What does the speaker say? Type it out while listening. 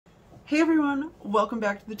Hey everyone, welcome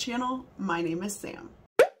back to the channel. My name is Sam.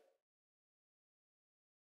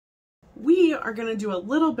 We are going to do a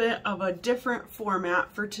little bit of a different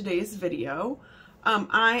format for today's video.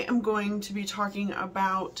 I am going to be talking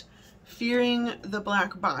about Fearing the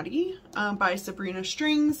Black Body by Sabrina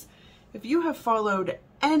Strings. If you have followed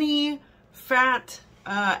any fat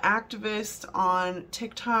activist on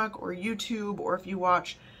TikTok or YouTube, or if you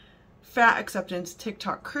watch fat acceptance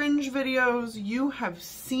TikTok cringe videos, you have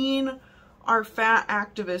seen our fat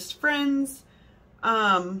activist friends,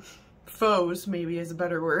 foes maybe is a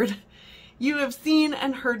better word. You have seen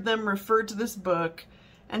and heard them refer to this book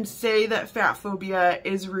and say that fatphobia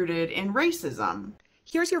is rooted in racism.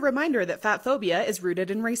 Here's your reminder that fatphobia is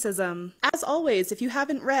rooted in racism. As always, if you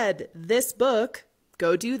haven't read this book,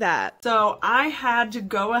 go do that. So I had to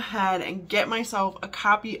go ahead and get myself a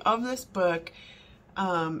copy of this book.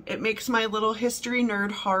 It makes my little history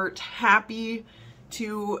nerd heart happy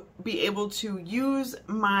to be able to use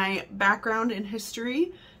my background in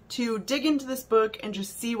history to dig into this book and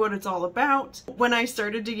just see what it's all about. When I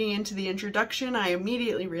started digging into the introduction, I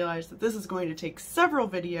immediately realized that this is going to take several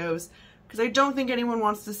videos because I don't think anyone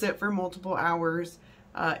wants to sit for multiple hours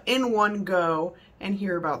in one go and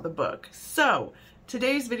hear about the book. So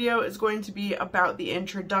today's video is going to be about the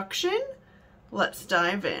introduction. Let's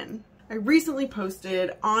dive in. I recently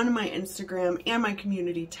posted on my Instagram and my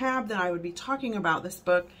community tab that I would be talking about this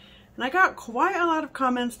book, and I got quite a lot of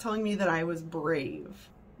comments telling me that I was brave.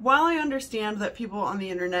 While I understand that people on the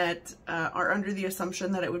internet are under the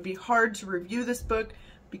assumption that it would be hard to review this book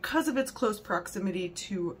because of its close proximity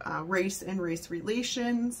to race and race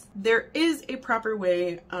relations, there is a proper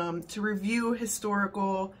way to review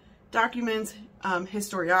historical documents,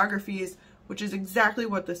 historiographies, which is exactly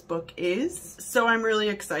what this book is. So I'm really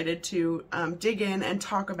excited to dig in and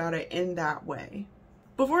talk about it in that way.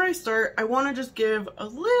 Before I start, I want to just give a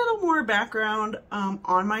little more background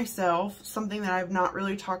on myself. Something that I've not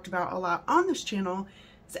really talked about a lot on this channel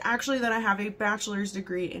is actually that I have a bachelor's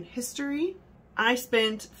degree in history. I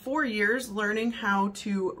spent 4 years learning how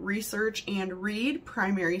to research and read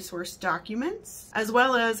primary source documents, as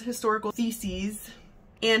well as historical theses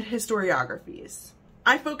and historiographies.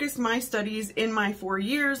 I focused my studies in my 4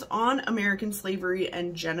 years on American slavery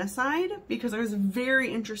and genocide because I was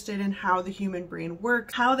very interested in how the human brain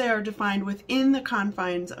works, how they are defined within the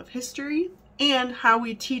confines of history, and how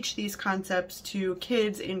we teach these concepts to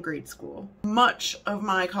kids in grade school. Much of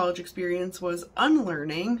my college experience was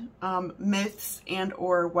unlearning myths and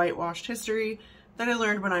or whitewashed history that I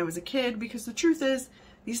learned when I was a kid, because the truth is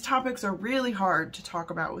these topics are really hard to talk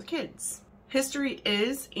about with kids. History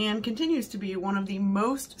is and continues to be one of the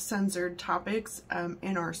most censored topics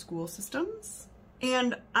in our school systems.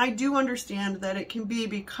 And I do understand that it can be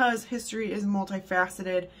because history is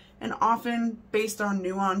multifaceted and often based on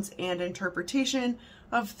nuance and interpretation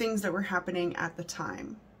of things that were happening at the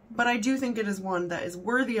time. But I do think it is one that is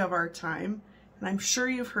worthy of our time, and I'm sure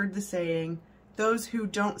you've heard the saying, those who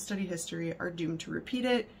don't study history are doomed to repeat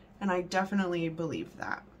it, and I definitely believe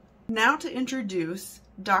that. Now to introduce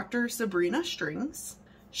Dr. Sabrina Strings.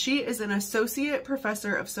 She is an associate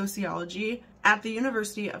professor of sociology at the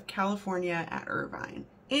University of California at Irvine.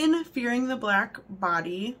 In Fearing the Black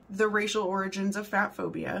Body, The Racial Origins of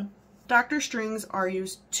Fatphobia, Dr. Strings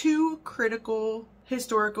argues two critical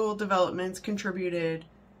historical developments contributed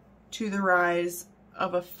to the rise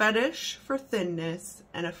of a fetish for thinness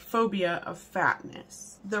and a phobia of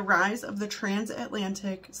fatness: the rise of the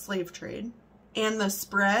transatlantic slave trade and the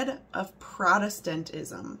spread of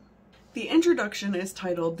Protestantism. The introduction is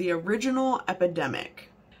titled The Original Epidemic,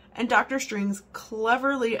 and Dr. Strings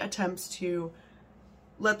cleverly attempts to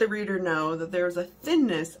let the reader know that there was a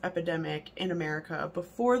thinness epidemic in America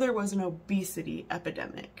before there was an obesity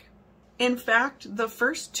epidemic. In fact, the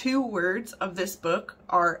first 2 words of this book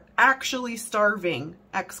are "actually starving!"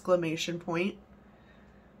 exclamation point.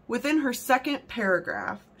 Within her second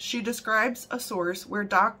paragraph, she describes a source where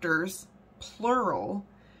doctors, plural,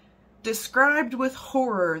 described with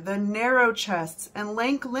horror the narrow chests and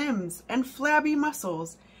lank limbs and flabby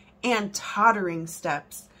muscles and tottering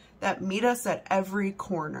steps that meet us at every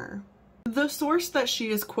corner. The source that she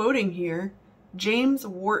is quoting here, James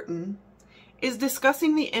Wharton, is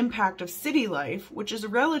discussing the impact of city life, which is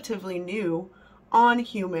relatively new, on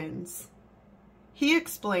humans. He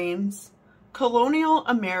explains, colonial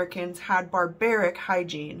Americans had barbaric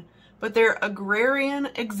hygiene, but their agrarian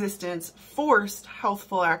existence forced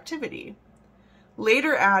healthful activity.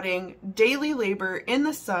 Later adding, daily labor in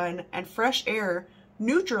the sun and fresh air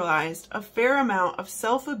neutralized a fair amount of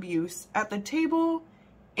self-abuse at the table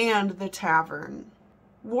and the tavern.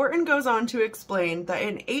 Wharton goes on to explain that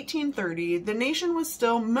in 1830, the nation was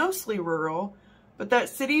still mostly rural, but that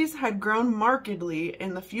cities had grown markedly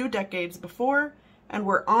in the few decades before and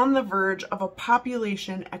were on the verge of a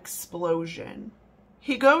population explosion.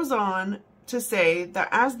 He goes on to say that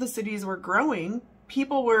as the cities were growing,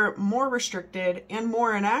 people were more restricted and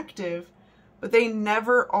more inactive, but they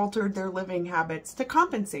never altered their living habits to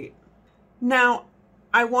compensate. Now,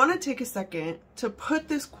 I want to take a second to put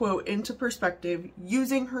this quote into perspective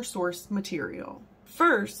using her source material.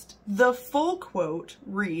 First, the full quote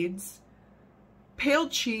reads, "Pale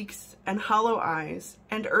cheeks and hollow eyes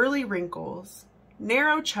and early wrinkles,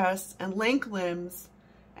 narrow chests and lank limbs,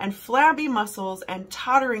 and flabby muscles and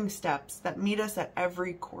tottering steps that meet us at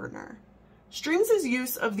every corner." Strings'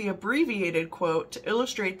 use of the abbreviated quote to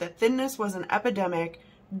illustrate that thinness was an epidemic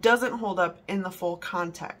doesn't hold up in the full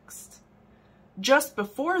context. Just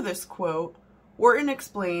before this quote, Wharton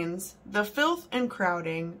explains the filth and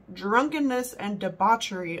crowding, drunkenness and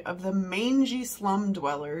debauchery of the mangy slum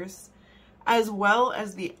dwellers, as well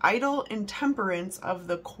as the idle intemperance of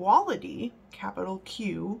the quality, capital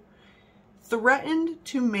Q, threatened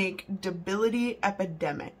to make debility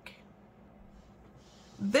epidemic.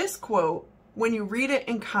 This quote, when you read it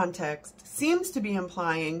in context, seems to be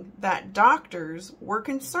implying that doctors were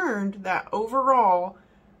concerned that overall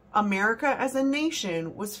America as a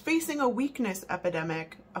nation was facing a weakness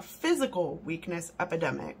epidemic, a physical weakness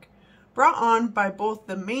epidemic, brought on by both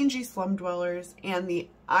the mangy slum dwellers and the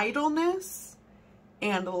idleness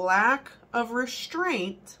and lack of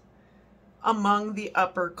restraint among the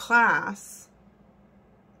upper class,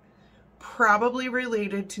 probably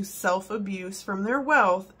related to self-abuse from their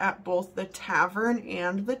wealth at both the tavern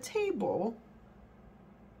and the table,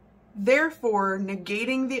 therefore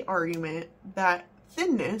negating the argument that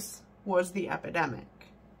thinness was the epidemic.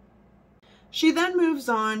 She then moves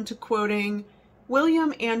on to quoting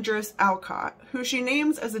William Andrus Alcott, who she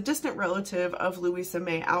names as a distant relative of Louisa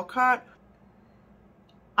May Alcott.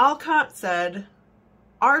 Alcott said,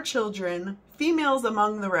 "Our children, females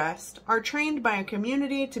among the rest, are trained by a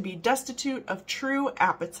community to be destitute of true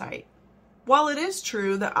appetite." While it is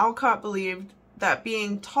true that Alcott believed that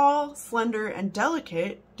being tall, slender, and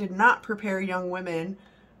delicate did not prepare young women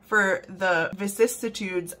for the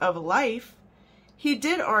vicissitudes of life, he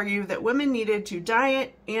did argue that women needed to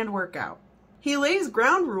diet and work out. He lays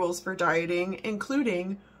ground rules for dieting,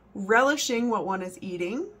 including relishing what one is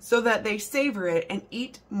eating so that they savor it and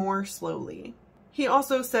eat more slowly. He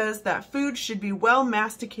also says that food should be well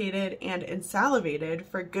masticated and insalivated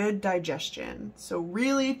for good digestion, so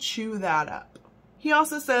really chew that up. He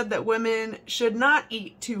also said that women should not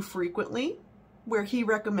eat too frequently, where he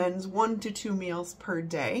recommends 1 to 2 meals per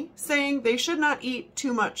day, saying they should not eat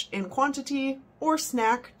too much in quantity or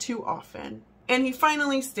snack too often. And he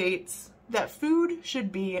finally states that food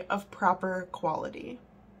should be of proper quality.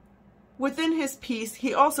 Within his piece,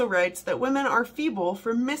 he also writes that women are feeble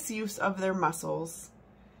from misuse of their muscles,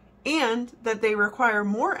 and that they require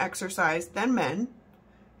more exercise than men,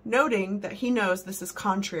 noting that he knows this is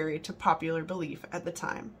contrary to popular belief at the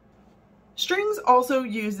time. Strings also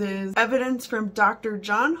uses evidence from Dr.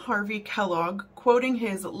 John Harvey Kellogg, quoting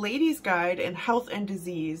his Ladies' Guide in Health and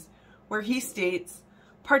Disease, where he states,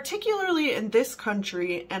 "Particularly in this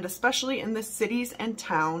country, and especially in the cities and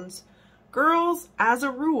towns, girls, as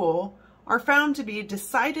a rule, are found to be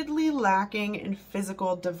decidedly lacking in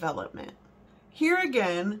physical development." Here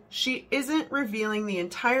again, she isn't revealing the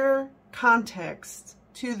entire context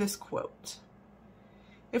to this quote.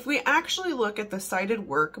 If we actually look at the cited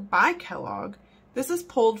work by Kellogg, this is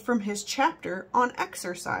pulled from his chapter on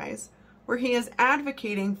exercise, where he is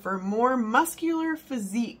advocating for more muscular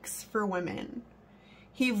physiques for women.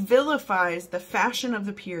 He vilifies the fashion of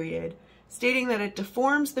the period, stating that it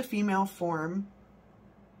deforms the female form,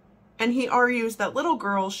 and he argues that little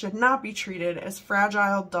girls should not be treated as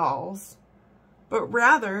fragile dolls, but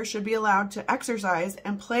rather should be allowed to exercise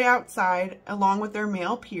and play outside along with their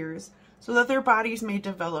male peers, so that their bodies may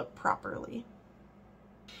develop properly.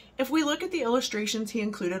 If we look at the illustrations he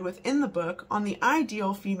included within the book on the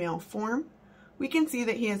ideal female form, we can see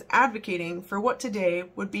that he is advocating for what today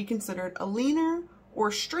would be considered a leaner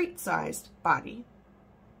or straight-sized body.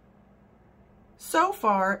 So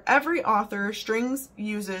far, every author Strings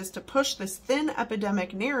uses to push this thin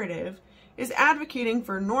epidemic narrative is advocating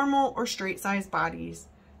for normal or straight-sized bodies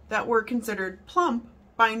that were considered plump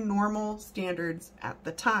by normal standards at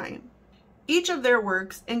the time. Each of their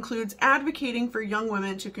works includes advocating for young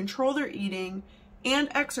women to control their eating and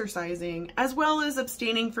exercising, as well as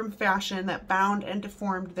abstaining from fashion that bound and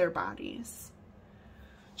deformed their bodies.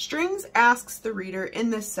 Strings asks the reader in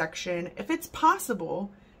this section if it's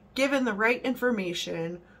possible given the right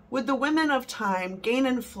information, would the women of time gain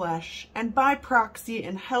in flesh and by proxy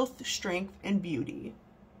in health, strength, and beauty.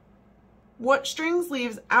 What Strings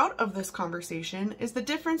leaves out of this conversation is the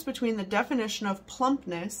difference between the definition of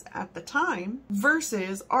plumpness at the time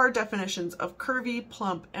versus our definitions of curvy,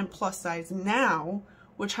 plump, and plus size now,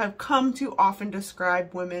 which have come to often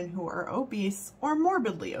describe women who are obese or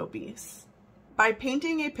morbidly obese. By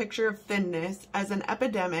painting a picture of thinness as an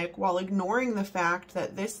epidemic while ignoring the fact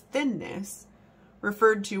that this thinness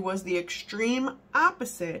referred to was the extreme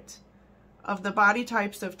opposite of the body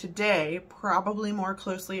types of today, probably more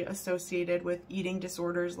closely associated with eating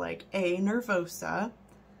disorders like A. nervosa,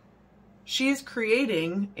 she's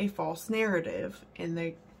creating a false narrative in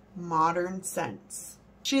the modern sense.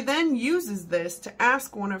 She then uses this to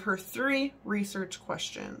ask one of her 3 research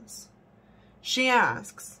questions. She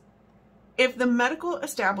asks, if the medical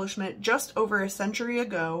establishment just over a century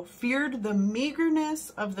ago feared the meagerness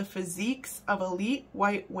of the physiques of elite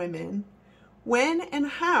white women, when and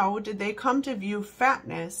how did they come to view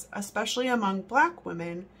fatness, especially among Black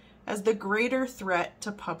women, as the greater threat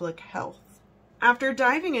to public health? After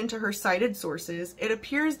diving into her cited sources, it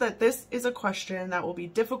appears that this is a question that will be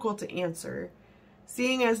difficult to answer,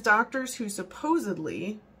 seeing as doctors who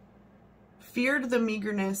supposedly feared the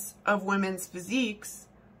meagerness of women's physiques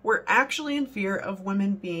were actually in fear of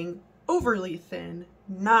women being overly thin,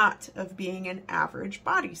 not of being an average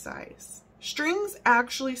body size. Strings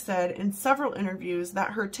actually said in several interviews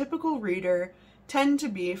that her typical reader tend to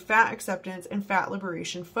be fat acceptance and fat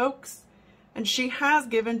liberation folks, and she has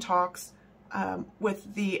given talks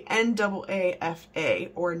with the NAAFA,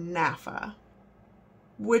 or NAFA,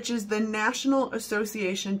 which is the National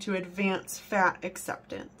Association to Advance Fat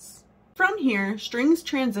Acceptance. From here, Strings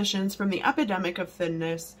transitions from the epidemic of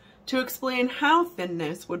thinness to explain how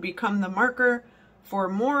thinness would become the marker for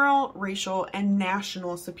moral, racial, and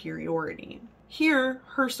national superiority. Here,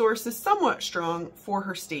 her source is somewhat strong for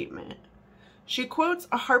her statement. She quotes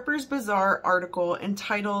a Harper's Bazaar article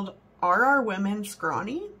entitled, "Are Our Women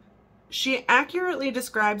Scrawny?" She accurately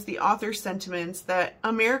describes the author's sentiments that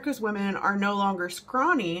America's women are no longer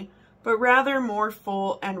scrawny, but rather more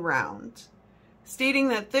full and round, stating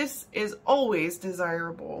that this is always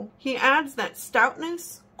desirable. He adds that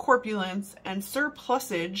stoutness, corpulence, and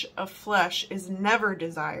surplusage of flesh is never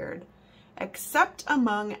desired, except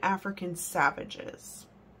among African savages.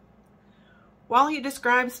 While he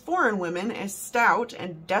describes foreign women as stout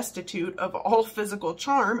and destitute of all physical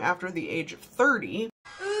charm after the age of 30,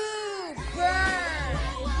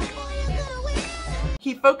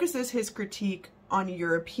 he focuses his critique on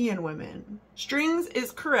European women. Strings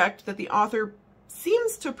is correct that the author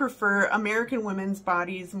seems to prefer American women's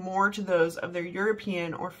bodies more to those of their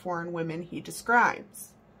European or foreign women he describes.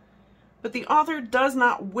 But the author does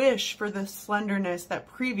not wish for the slenderness that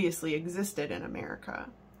previously existed in America.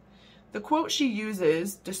 The quote she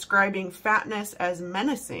uses, describing fatness as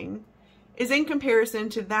menacing, is in comparison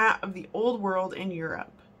to that of the Old World in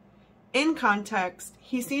Europe. In context,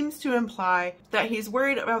 he seems to imply that he's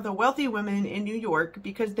worried about the wealthy women in New York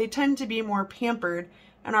because they tend to be more pampered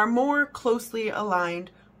and are more closely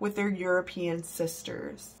aligned with their European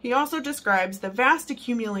sisters. He also describes the vast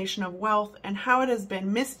accumulation of wealth and how it has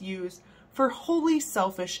been misused for wholly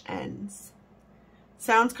selfish ends.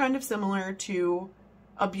 Sounds kind of similar to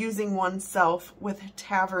abusing oneself with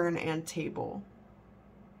tavern and table.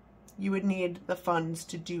 You would need the funds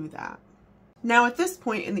to do that. Now at this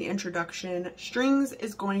point in the introduction, Strings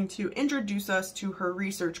is going to introduce us to her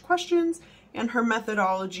research questions and her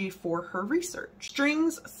methodology for her research.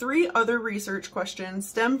 Strings' 3 other research questions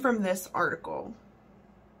stem from this article.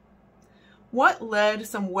 What led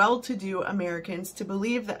some well-to-do Americans to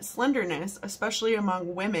believe that slenderness, especially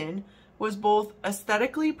among women, was both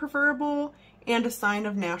aesthetically preferable and a sign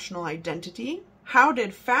of national identity? How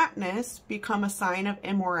did fatness become a sign of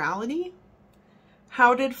immorality?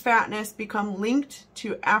 How did fatness become linked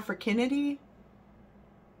to Africanity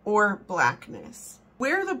or Blackness?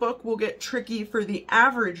 Where the book will get tricky for the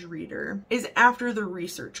average reader is after the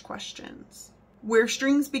research questions, where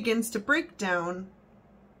Strings begins to break down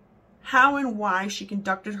how and why she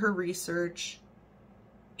conducted her research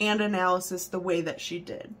and analysis the way that she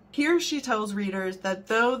did. Here she tells readers that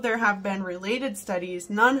though there have been related studies,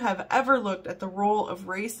 none have ever looked at the role of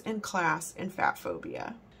race and class in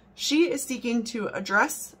fatphobia. She is seeking to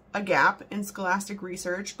address a gap in scholastic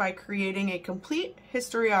research by creating a complete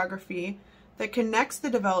historiography that connects the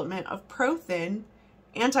development of pro-thin,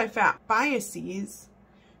 anti-fat biases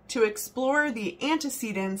to explore the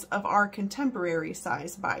antecedents of our contemporary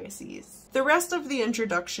size biases. The rest of the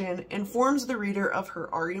introduction informs the reader of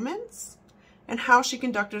her arguments, and how she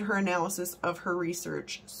conducted her analysis of her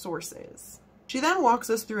research sources. She then walks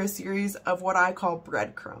us through a series of what I call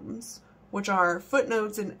breadcrumbs, which are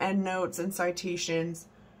footnotes and endnotes and citations,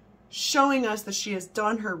 showing us that she has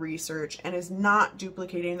done her research and is not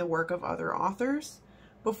duplicating the work of other authors,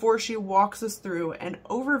 before she walks us through an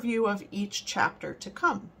overview of each chapter to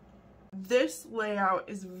come. This layout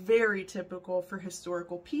is very typical for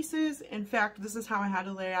historical pieces. In fact, this is how I had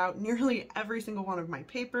to lay out nearly every single one of my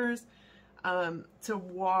papers, to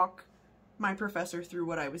walk my professor through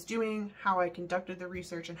what I was doing, how I conducted the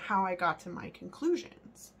research, and how I got to my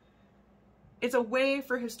conclusions. It's a way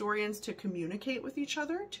for historians to communicate with each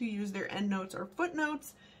other, to use their endnotes or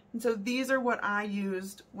footnotes, and so these are what I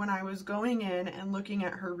used when I was going in and looking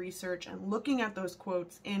at her research and looking at those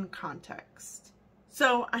quotes in context.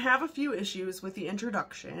 So I have a few issues with the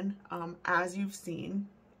introduction, as you've seen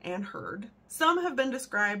and heard. Some have been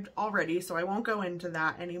described already, so I won't go into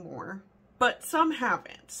that anymore. But some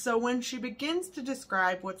haven't. So when she begins to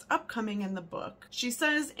describe what's upcoming in the book, she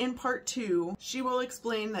says in part 2, she will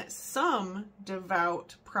explain that some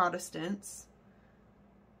devout Protestants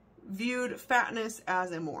viewed fatness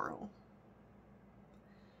as immoral.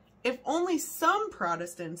 If only some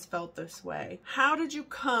Protestants felt this way, how did you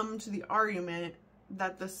come to the argument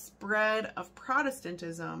that the spread of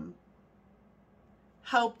Protestantism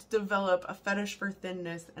helped develop a fetish for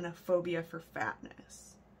thinness and a phobia for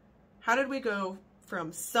fatness? How did we go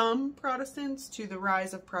from some Protestants to the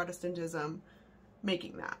rise of Protestantism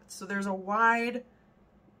making that? So there's a wide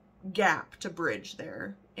gap to bridge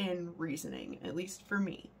there in reasoning, at least for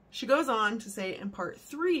me. She goes on to say in part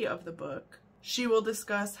 3 of the book, she will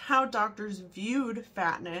discuss how doctors viewed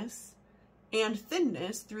fatness and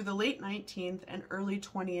thinness through the late 19th and early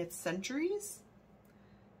 20th centuries,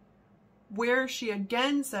 where she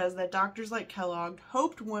again says that doctors like Kellogg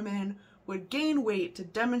hoped women would gain weight to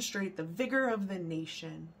demonstrate the vigor of the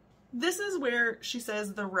nation. This is where she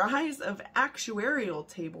says the rise of actuarial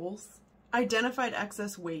tables identified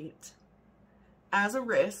excess weight as a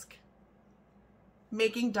risk,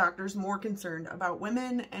 making doctors more concerned about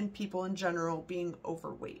women and people in general being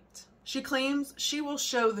overweight. She claims she will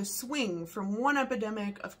show the swing from one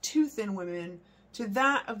epidemic of too thin women to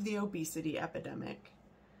that of the obesity epidemic.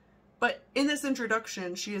 But in this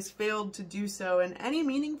introduction, she has failed to do so in any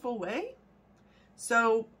meaningful way.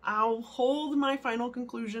 So I'll hold my final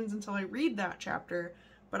conclusions until I read that chapter,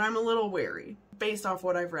 but I'm a little wary based off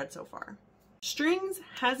what I've read so far. Strings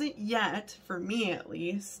hasn't yet, for me at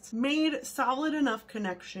least, made solid enough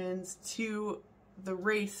connections to the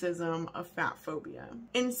racism of fatphobia.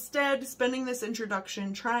 Instead, spending this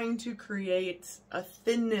introduction trying to create a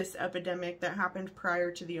thinness epidemic that happened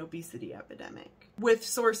prior to the obesity epidemic, with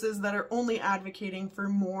sources that are only advocating for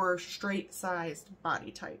more straight-sized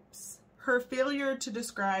body types. Her failure to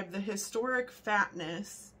describe the historic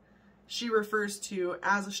fatness she refers to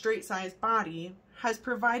as a straight-sized body has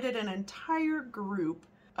provided an entire group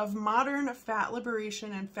of modern fat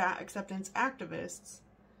liberation and fat acceptance activists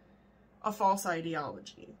a false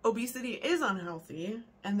ideology. Obesity is unhealthy,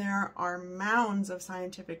 and there are mounds of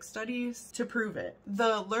scientific studies to prove it.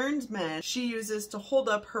 The learned men she uses to hold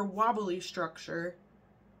up her wobbly structure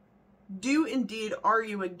do indeed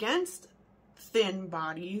argue against thin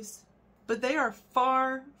bodies, but they are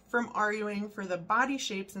far from arguing for the body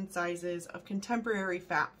shapes and sizes of contemporary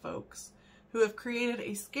fat folks who have created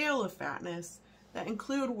a scale of fatness that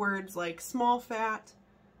include words like small fat,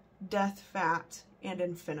 death fat, and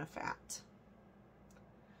infinifat.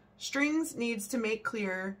 Strings needs to make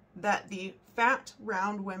clear that the fat,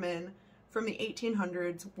 round women from the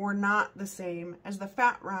 1800s were not the same as the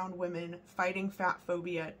fat, round women fighting fat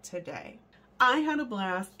phobia today. I had a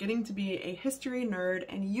blast getting to be a history nerd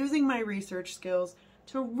and using my research skills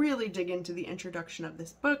to really dig into the introduction of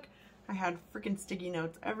this book. I had freaking sticky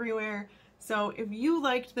notes everywhere. So if you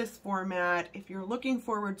liked this format, if you're looking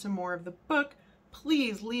forward to more of the book,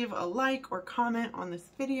 please leave a like or comment on this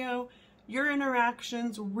video. Your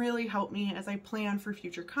interactions really help me as I plan for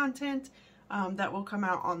future content that will come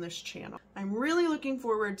out on this channel. I'm really looking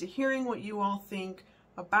forward to hearing what you all think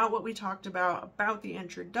about what we talked about the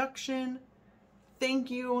introduction.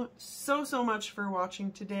 Thank you so much for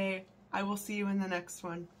watching today. I will see you in the next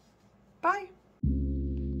one. Bye!